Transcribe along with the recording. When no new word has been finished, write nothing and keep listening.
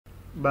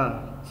Bà,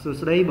 sự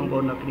đây bằng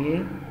ôn đặc nghĩa.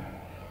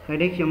 Ngày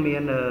đấyខ្ញុំមា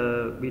ន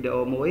វីដេ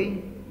អូមួយ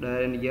ដែ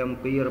លនិយាយអំ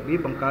ពីរបៀប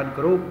បង្កើត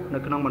group នៅ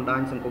ក្នុងបណ្ដា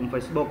ញសង្គម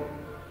Facebook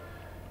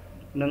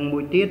និងមួ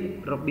យទៀត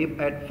របៀប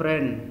add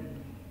friend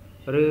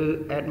ឬ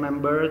add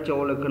member ចូ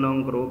លនៅក្នុង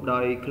group ដោ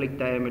យ click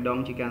តែម្ដង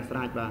ជាការស្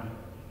រេចបាទ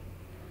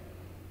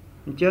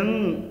អញ្ចឹង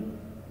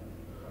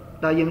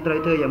តើយើងត្រូវ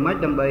ធ្វើយ៉ាងម៉េច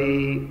ដើម្បី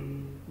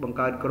បង្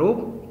កើត group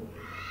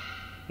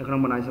នៅក្នុង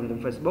បណ្ដាញសង្គម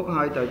Facebook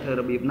ហើយត្រូវធ្វើ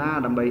របៀបណា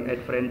ដើម្បី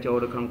add friend ចូល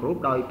នៅក្នុង group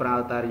ដោយប្រើ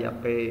តែរយៈ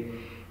ពេល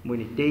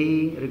1នាទី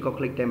ឬក៏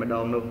click តែម្ដ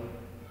ងនោះ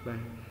បាទ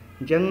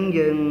អញ្ចឹង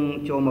យើង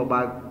ចូលមក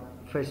បើក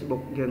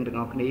Facebook យើងទាំង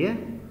អស់គ្នា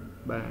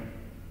បាទ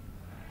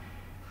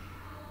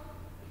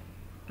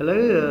ឥឡូ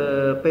វ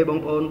ពេលបង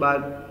ប្អូនបើក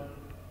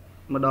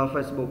មកដល់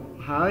Facebook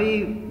ហើយ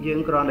យើង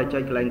គ្រាន់តែចុ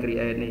ចកន្លែង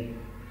create នេះ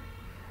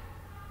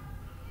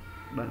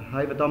បាទហើ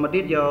យបន្តមក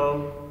ទៀតយក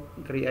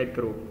create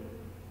group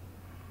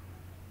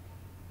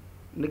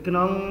នៅក្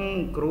នុង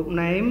group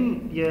name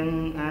យើង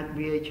អាច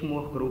វាយឈ្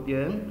មោះ group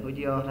យើងដូច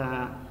យកថា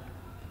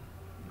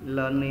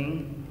learning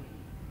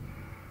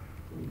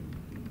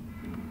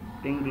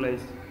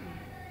English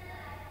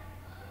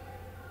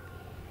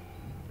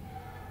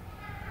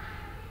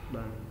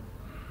បាទ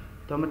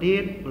តមកទៀ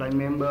តកន្លែង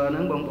member ហ្នឹ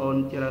ងបងប្អូន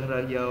ជ្រើសរើ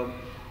សយក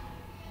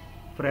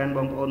friend ប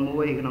ងប្អូន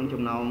មួយក្នុង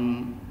ចំណោម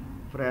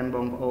friend ប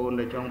ងប្អូន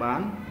ដែលចង់បា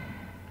ន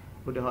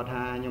ឧទាហរណ៍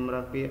ថាខ្ញុំ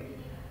រើសពាក្យ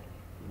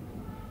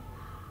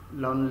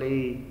lonely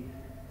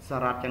សា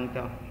រ៉ាត់ចឹង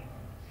ចុះ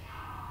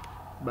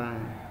បាទ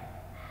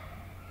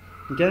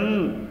អញ្ចឹង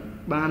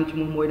បានឈ្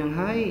មោះមួយហ្នឹង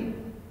ហើយ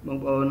បង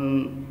ប្អូន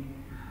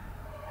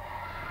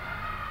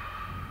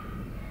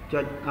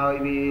ចុចឲ្យ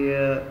វា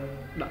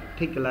ដាក់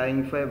tick កន្លែង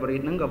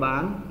favorite ហ្នឹងក៏បា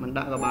នមិន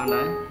ដាក់ក៏បាន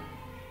ដែរ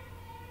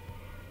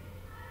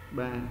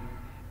បាទ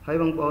ហើយ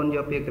បងប្អូនយ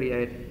កពាក្យ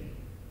create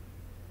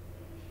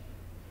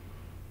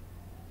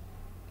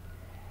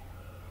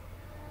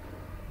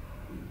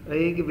អី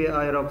គេវា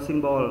ឲ្យរក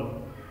symbol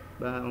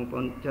បាទបងប្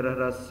អូនជ្រើស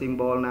រើស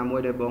symbol ណាមួ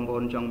យដែលបងប្អូ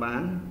នចង់បា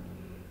ន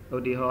ឧ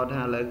ទាហរណ៍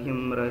ថាឥឡូវខ្ញុំ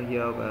រើសយ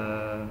ក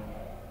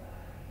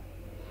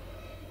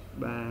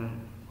បាទ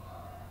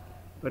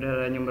បើថា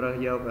ខ្ញុំរើស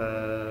យក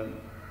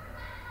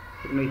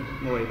នេះ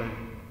មួយបាទ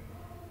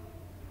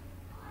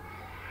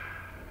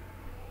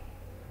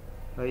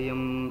ហើយខ្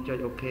ញុំចុច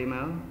OK ម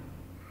ក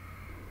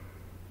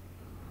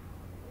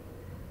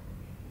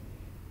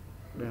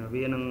បាទ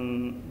វានឹង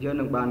យើង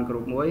នឹងបានគ្រ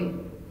ប់មួយ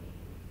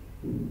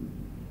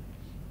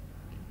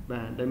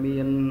បាទដែលមា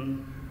ន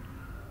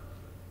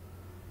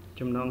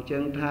ចំណងជើ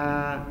ងថា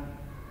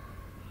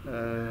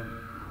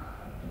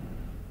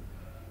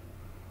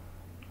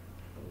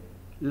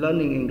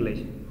learning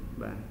English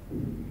បាទ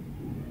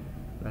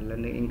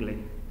learning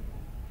English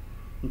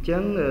អញ្ចឹ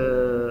ង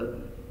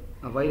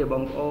អ្វីដែលប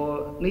ងប្អូន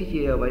នេះ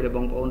ជាអ្វីដែលប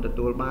ងប្អូនទ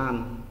ទួលបាន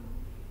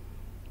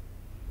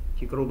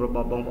ជាគ្រូរប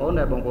ស់បងប្អូន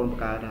ដែលបងប្អូនប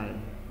ង្កើតហើយ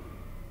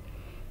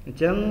អញ្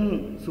ចឹង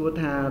សួរ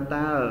ថា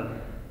តើ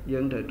យើ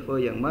ងត្រូវធ្វើ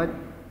យ៉ាងម៉េច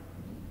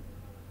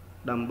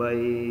ដើម្បី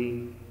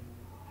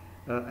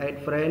add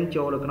friend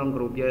ចូលនៅក្នុង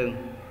group យើង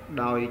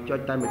ដោយចុច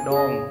តែម្ដ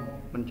ង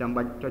មិនចាំ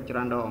បាច់ចុចច្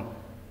រើនដង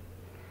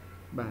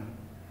បាទ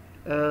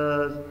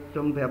ខ្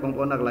ញុំប្រាប់បងប្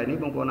អូនដល់កន្លែងនេះ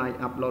បងប្អូនអាច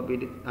upload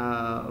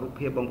រូប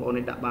ភាពបងប្អូន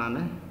នេះដាក់បាន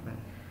ណាបាទ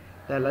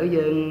តែឥឡូវ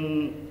យើង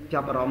ចា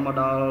ប់អារម្មណ៍មក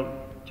ដល់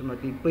ចំណុច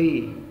ទី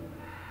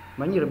2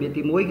មិញរបៀប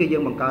ទី1គឺយើ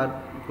ងបង្កើត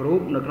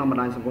group នៅក្នុងបណ្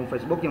ដាញសង្គម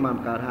Facebook យើងបានប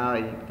ង្កើតហើយ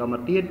បន្តម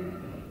កទៀត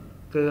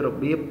គឺរ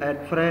បៀប add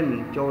friend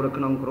ចូលនៅ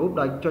ក្នុង group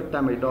ដោយចុចតែ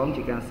ម្ដង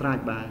ជាការស្រេច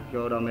បាទ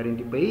ចូលដល់មេរៀន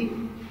ទី2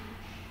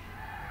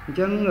អញ្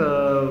ចឹង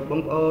ប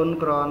ងប្អូន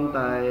គ្រាន់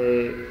តែ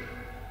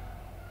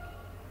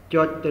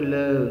ចុចទៅ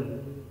លើ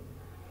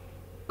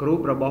group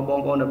របស់បង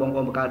ប្អូនដែលបងប្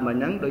អូនបង្កើតមិញ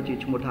ហ្នឹងដូចជា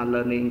ឈ្មោះថា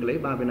learning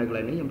English បាទវានៅកន្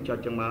លែងនេះខ្ញុំចុច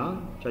ចឹងមក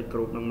ចុច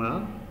group ហ្នឹងមក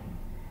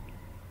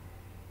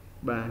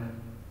បាទ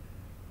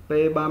ពេ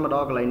លបានមកដ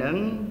ល់កន្លែងហ្នឹង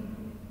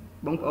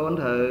បងប្អូន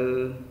ត្រូវ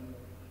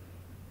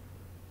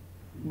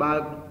បើ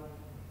ក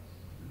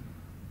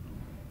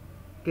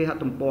គេហ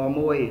ទំព័រ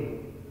មួយ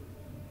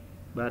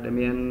បាទដែល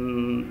មាន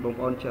បង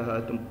ប្អូនចុះ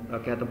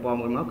គេហទំព័រ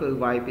មួយមកគឺ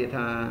វាយពាក្យ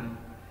ថា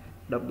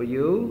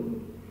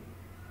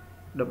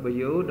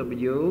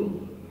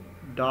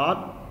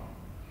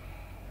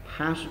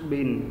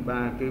www.hashbin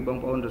បាទគឺបង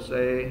ប្អូនសរ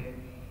សេរ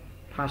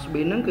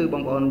hashbin ហ្នឹងគឺប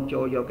ងប្អូន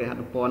ចូលយកគេហ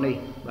ទំព័រនេះ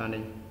បាទ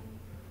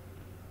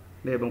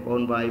នេះបងប្អូ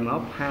នវាយម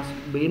ក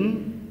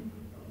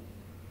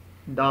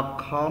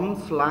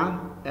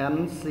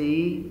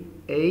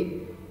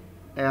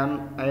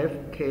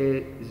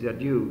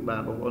hashbin.com/nchNFKZU បា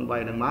ទបងប្អូនវា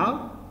យនឹងមក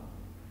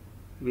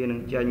វានឹង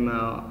ចេញម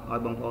កឲ្យ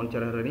បងប្អូនជ្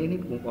រើសរើសនេះ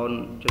បងប្អូន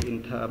ចុច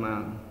enter ម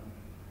ក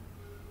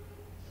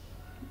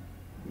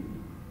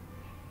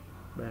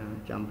បាទ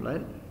ចាំផ្លែ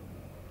ត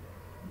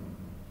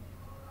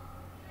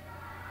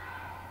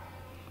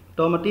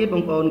តមកទៀតប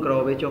ងប្អូនក្រោ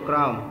វាចុះក្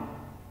រោម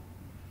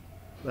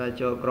បាទ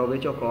ចូលក្រោវា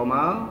ចុះក្រោមម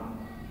ក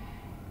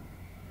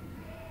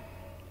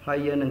ហើយ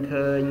យើងនឹង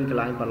ឃើញកន្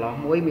លែងប្រឡោះ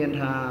មួយមាន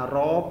ថា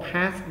raw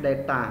pass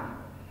data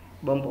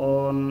បងប្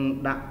អូន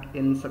ដាក់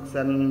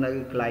instruction នៅ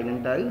កន្លែងហ្នឹង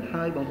ទៅ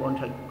ហើយបងប្អូន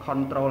ចុច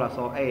control អក្ស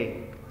រ A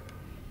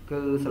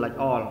គឺ select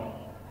all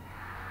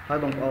ហើយ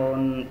បងប្អូន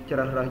ជ្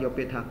រើសរើសយក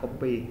ពាក្យថា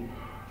copy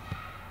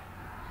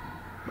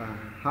បាទ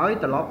ហើយ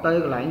ត្រឡប់ទៅ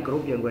កន្លែង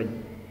groupយើងវិញ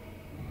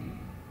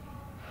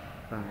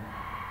បាទ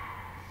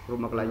group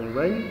មកកន្លែងយើង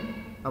វិញ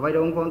អ្វីដែ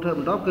លបងប្អូនធ្វើប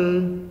ន្តគឺ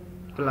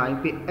កន្លែង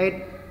ពាក្យ add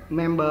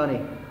member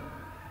នេះ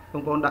ប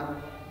ងប្អូនដាក់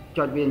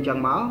ចុចវាអញ្ចឹង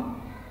មក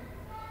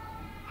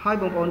ហើយ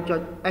បងប្អូនចុច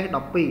S12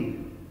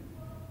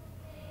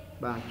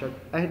 បាទចុច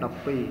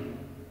S12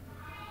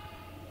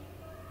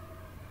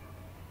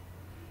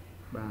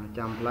 បាទ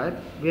ចាំផ្លែត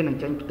វានឹង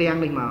ចេញផ្ទាំង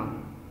នេះមក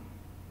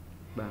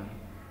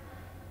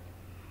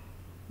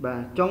បា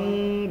ទចុង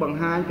បង្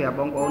ហាញប្រាប់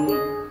បងប្អូន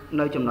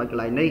នៅចំណុចក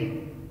ន្លែងនេះ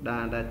ដែ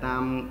លតា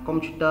មកុំ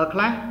ព្យូទ័រខ្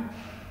លះ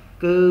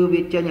គឺ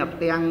វាចេញអាផ្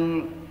ទាំង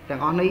ទាំ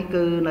ងអស់នេះ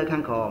គឺនៅខា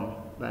ងក្រោម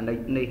បាទ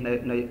នេះ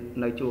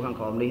នៅជួរខាង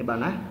ក្រោមនេះបាទ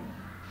ណា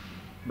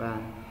បាទ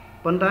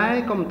ប៉ុន្តែ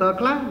កុំព្យូទ័រ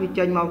ខ្លះវា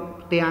ចេញមក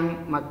ផ្ទាំង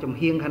មកចំ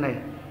ហៀងខាងនេះ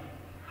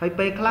ហើយ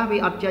ពេលខ្លះវា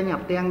អត់ចេញអា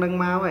ផ្ទាំងនឹង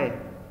មកទេ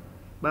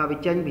បាទវា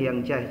ចេញរៀង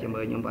ចេះជាមួ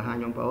យខ្ញុំបង្ហាញ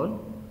បងប្អូន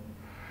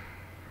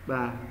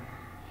បាទ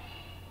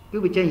គឺ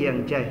វាចេញរៀង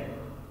ចេះ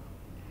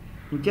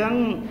អញ្ចឹង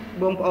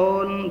បងប្អូ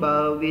នបើ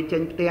វាចេ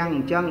ញផ្ទាំងអ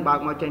ញ្ចឹងបើក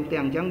មកចេញផ្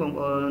ទាំងអញ្ចឹងបង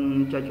ប្អូន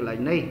ចុចកន្លែង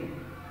នេះ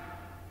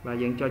បាទ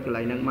យើងចុចកន្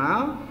លែងហ្នឹងម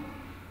ក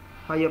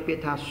ហើយយកពាក្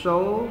យថា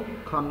show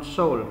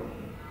console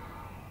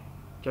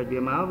ចុចវា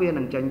មកវា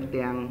នឹងចេញផ្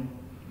ទាំង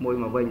មួយ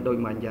មកវិញដូច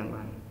មកអញ្ចឹង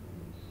បាទ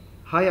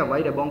ហើយអ្វី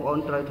ដែលបងប្អូន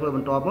ត្រូវធ្វើប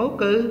ន្ទាប់មក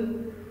គឺ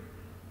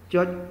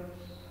ចុច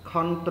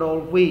Control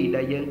V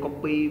ដែលយើង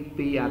copy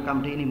ពីកម្ម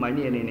វិធីនេះមិញ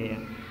នេះ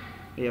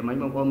មិញ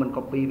បងប្អូនមិន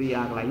copy ពីក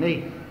ន្លែងនេះ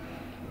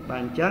បាទ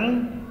អញ្ចឹង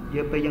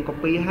យើងពេលយើង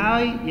copy ហើ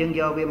យយើង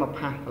យកវាមក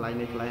ផាសកន្លែង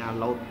នេះកន្លែង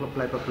load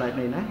plate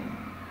នេះណា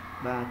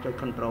បាទចុច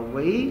Control V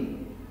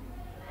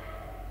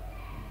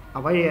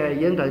អ្វីដែល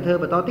យើងត្រូវធ្វើ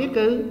បន្តទៀត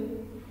គឺ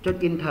ចុច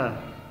Enter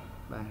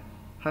បាទ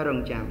ហើយរង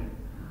ចាំ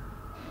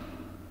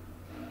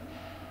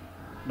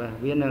បាទ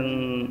វានឹង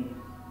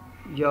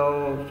យក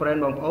friend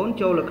បងប្អូន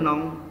ចូលនៅក្នុង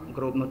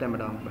group នោះតែ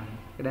ម្ដងបាទ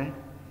ឃើញទេ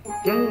អ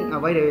ញ្ចឹង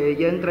អ្វីដែល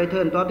យើងត្រូវធ្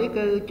វើបន្តទៀត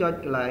គឺចុច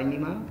កន្លែងនេះ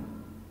មក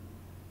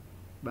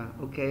បាទ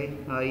អូខេ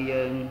ហើយ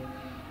យើង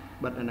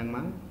បិទអាហ្នឹងម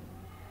ក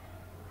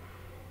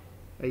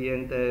ហើយយើង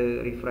ទៅ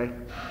refresh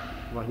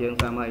របស់យើង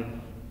តាមអី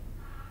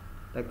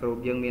តែ group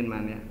យើងមានប៉ុ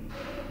ន្មានអ្នក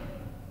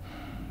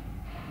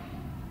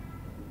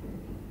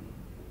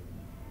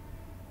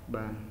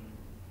បាទ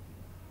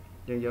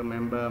យើងយក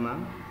member មក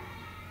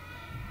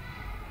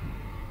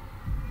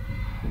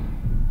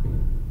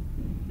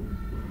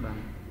បាទ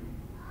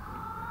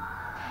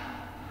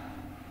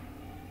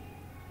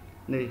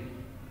នេះ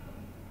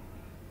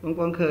បង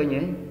ប្អូនឃើញ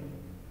ទេ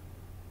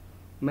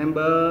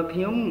member ខ្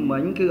ញុំមិ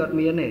ញគឺអត់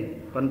មានទេ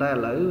ប៉ុន្តែឥ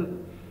ឡូវ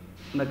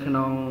នៅក្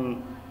នុង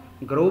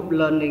group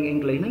learning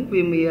English ហ្នឹង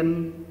វាមាន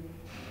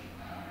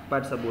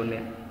84នា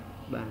ក់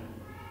បាទ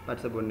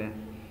84នាក់អ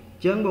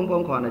ញ្ចឹងបងប្អូ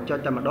នគ្រាន់តែចុច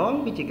តែម្ដង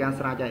វាជាការ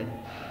ស្រេចហើយ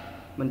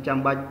មិនចាំ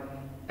បាច់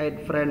add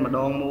friend ម្ដ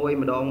ងមួយ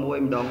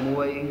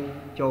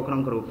ចូលក្នុង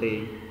group ទេ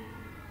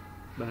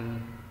បាទ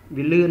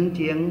វាលឿន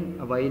ជាង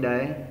អ្វីដែ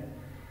ល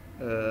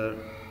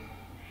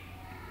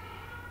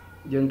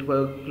យើងធ្វើ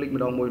click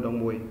ម្ដងមួ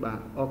យបាទ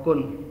អរគុណ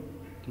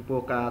ចំពោះ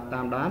ការ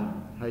តាមដាន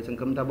ហើយសង្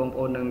ឃឹមថាបងប្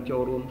អូននឹងចូ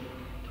លរួម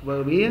ធ្វើ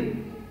វា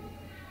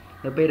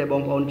នៅពេលដែលប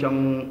ងប្អូនច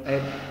ង់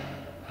add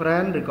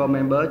friend ឬក៏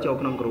member ចូល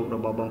ក្នុង group រ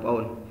បស់បងប្អូ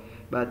ន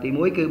បាទទី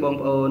1គឺបង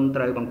ប្អូន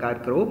ត្រូវបង្កើត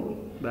group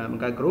បាទប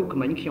ង្កើត group ខ្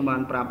ញុំបា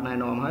នប្រាប់ណែ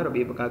នាំហើយរ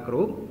បៀបបង្កើត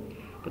group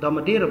បន្តម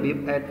កទៀតរបៀប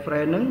add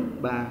friend ហ្នឹង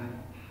បាទ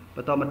ប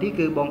ន្តមកទៀត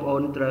គឺបងប្អូ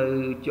នត្រូវ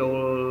ចូល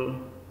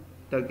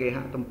ទៅគេហ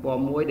ទំព័រ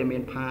មួយដែលមា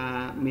ន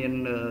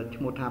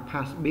ឈ្មោះថា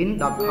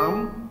passbin.com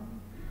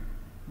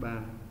បា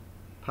ទ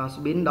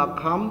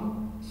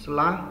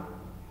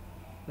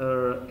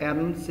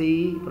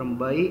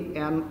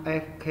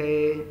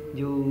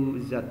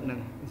passbin.com/nc8nfkuz ហ្នឹង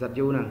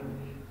ZU ហ្នឹង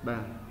បា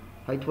ទ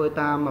ហើយធ្វើ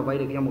តាមអ្វី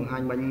ដែលខ្ញុំបង្ហា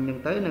ញមិញហ្នឹង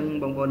ទៅនឹង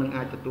បងប្អូននឹង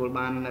អាចទទួល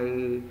បាននៅ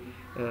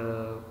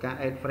ការ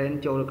add friend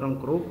ចូលក្នុង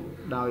group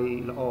ដោយ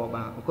ល្អ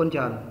បាទអរគុណច្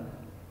រើន